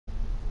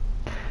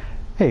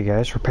Hey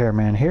guys,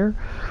 Repairman here.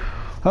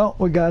 Well,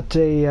 we got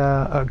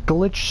a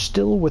glitch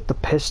still with the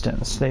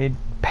pistons. They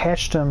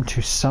patched them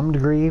to some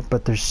degree,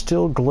 but there's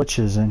still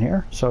glitches in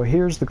here. So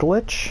here's the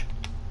glitch.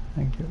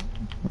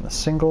 A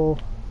single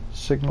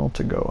signal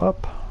to go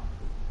up.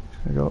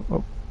 It's gonna go,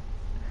 oh,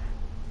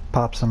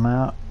 pops them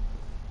out.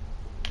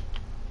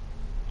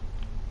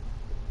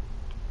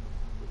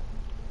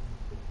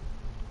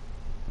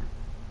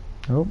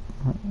 Oh,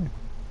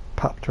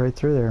 popped right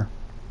through there.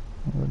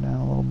 Go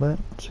down a little bit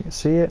so you can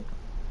see it.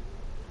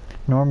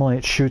 Normally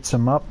it shoots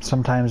them up.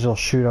 Sometimes it'll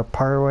shoot up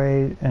part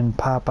way and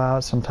pop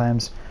out.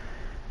 Sometimes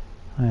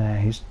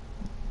he's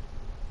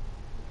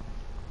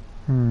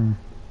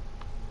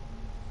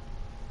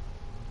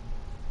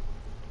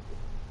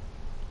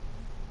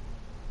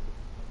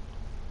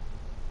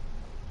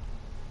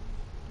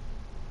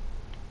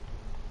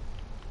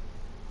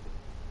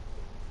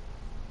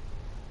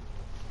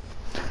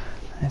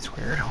That's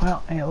weird.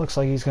 Well, it looks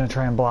like he's going to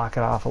try and block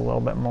it off a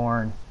little bit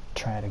more and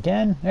try it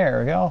again. There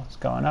we go. It's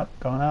going up,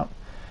 going up.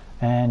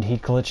 And he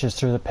glitches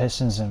through the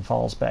pistons and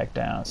falls back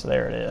down. So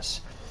there it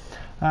is.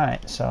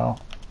 Alright, so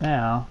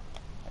now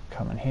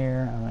come in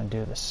here. I'm going to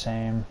do the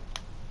same.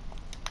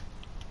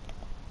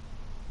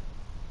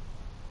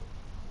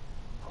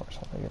 Of course,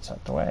 hopefully it gets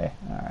out the way.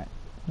 Alright,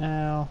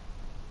 now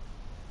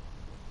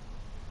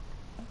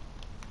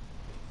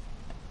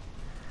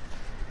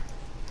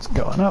it's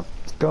going up,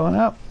 it's going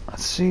up.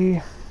 Let's see.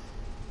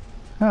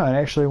 Oh, it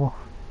actually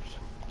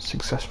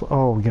successful.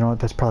 Oh, you know what?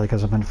 That's probably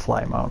because I'm in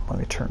fly mode. Let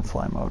me turn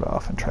fly mode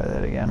off and try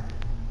that again.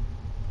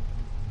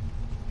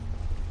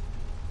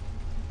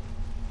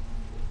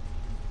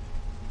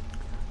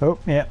 Oh,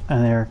 yeah,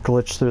 and there,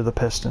 glitched through the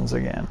pistons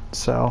again.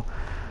 So,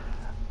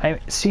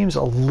 it seems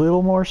a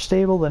little more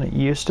stable than it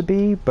used to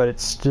be, but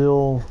it's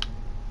still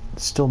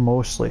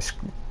mostly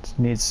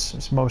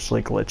it's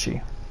mostly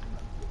glitchy.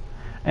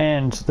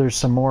 And there's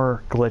some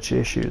more glitch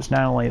issues.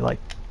 Not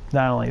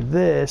only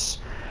this,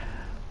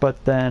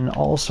 but then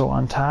also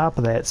on top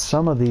of that,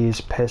 some of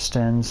these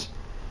pistons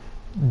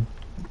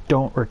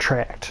don't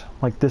retract.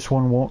 Like this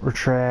one won't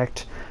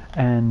retract,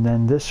 and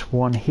then this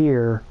one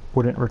here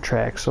wouldn't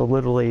retract. So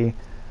literally,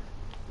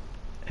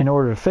 in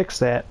order to fix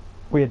that,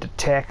 we had to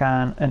tack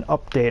on an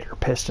updater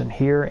piston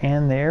here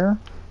and there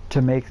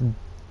to make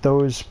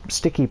those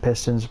sticky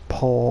pistons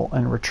pull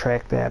and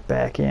retract that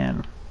back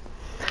in.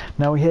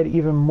 Now we had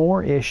even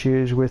more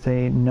issues with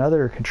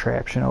another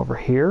contraption over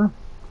here.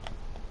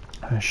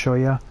 I'm going to show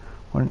you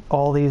when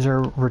all these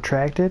are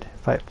retracted.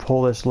 If I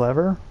pull this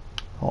lever,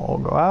 all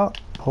will go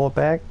out, pull it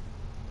back,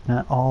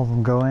 not all of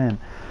them go in.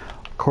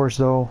 Of course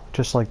though,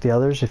 just like the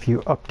others, if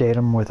you update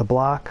them with a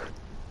block,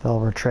 they'll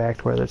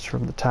retract, whether it's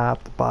from the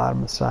top, the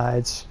bottom, the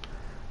sides.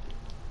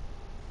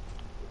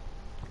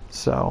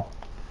 So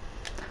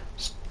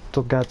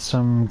still got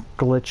some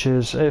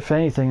glitches, if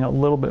anything a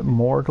little bit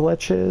more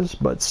glitches,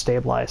 but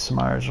stabilized some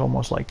ours,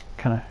 almost like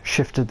kind of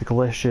shifted the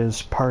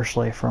glitches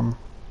partially from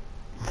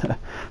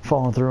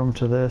falling through them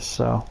to this.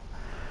 So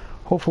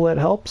hopefully it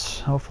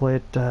helps. Hopefully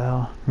it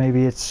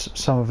maybe it's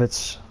some of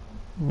it's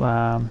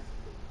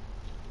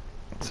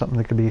something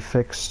that could be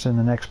fixed in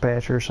the next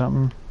patch or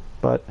something.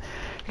 But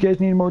if you guys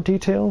need more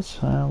details,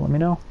 let me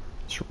know.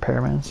 It's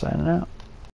Repairman signing out.